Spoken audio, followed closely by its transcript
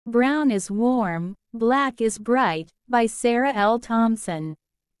Brown is warm, black is bright, by Sarah L.Thomson.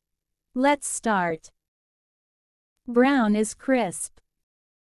 Let's start. Brown is crisp.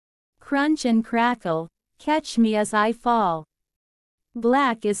 Crunch and crackle, catch me as I fall.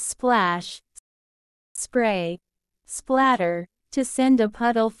 Black is splash, spray, splatter, to send a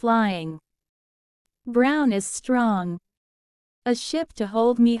puddle flying. Brown is strong. A ship to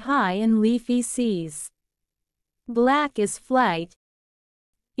hold me high in leafy seas. Black is flight.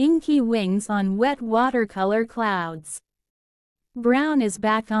 Inky wings on wet watercolor clouds. Brown is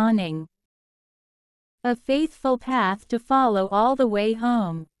back awning. A faithful path to follow all the way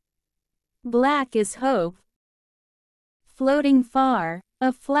home. Black is hope. Floating far,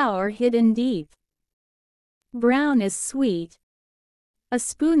 a flower hidden deep. Brown is sweet. A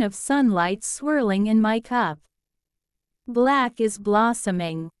spoon of sunlight swirling in my cup. Black is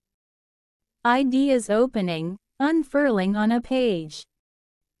blossoming. Ideas opening, unfurling on a page.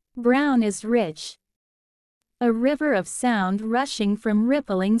 Brown is rich. A river of sound rushing from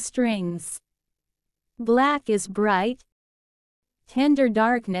rippling strings. Black is bright. Tender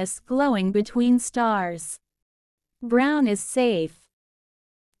darkness glowing between stars. Brown is safe.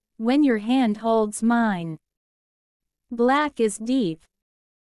 When your hand holds mine. Black is deep.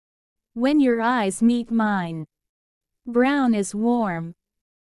 When your eyes meet mine. Brown is warm.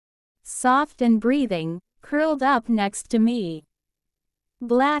 Soft and breathing, curled up next to me.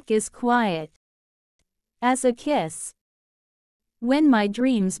 Black is quiet. As a kiss. When my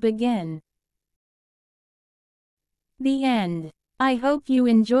dreams begin. The end. I hope you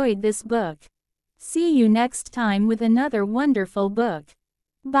enjoyed this book. See you next time with another wonderful book.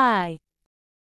 Bye.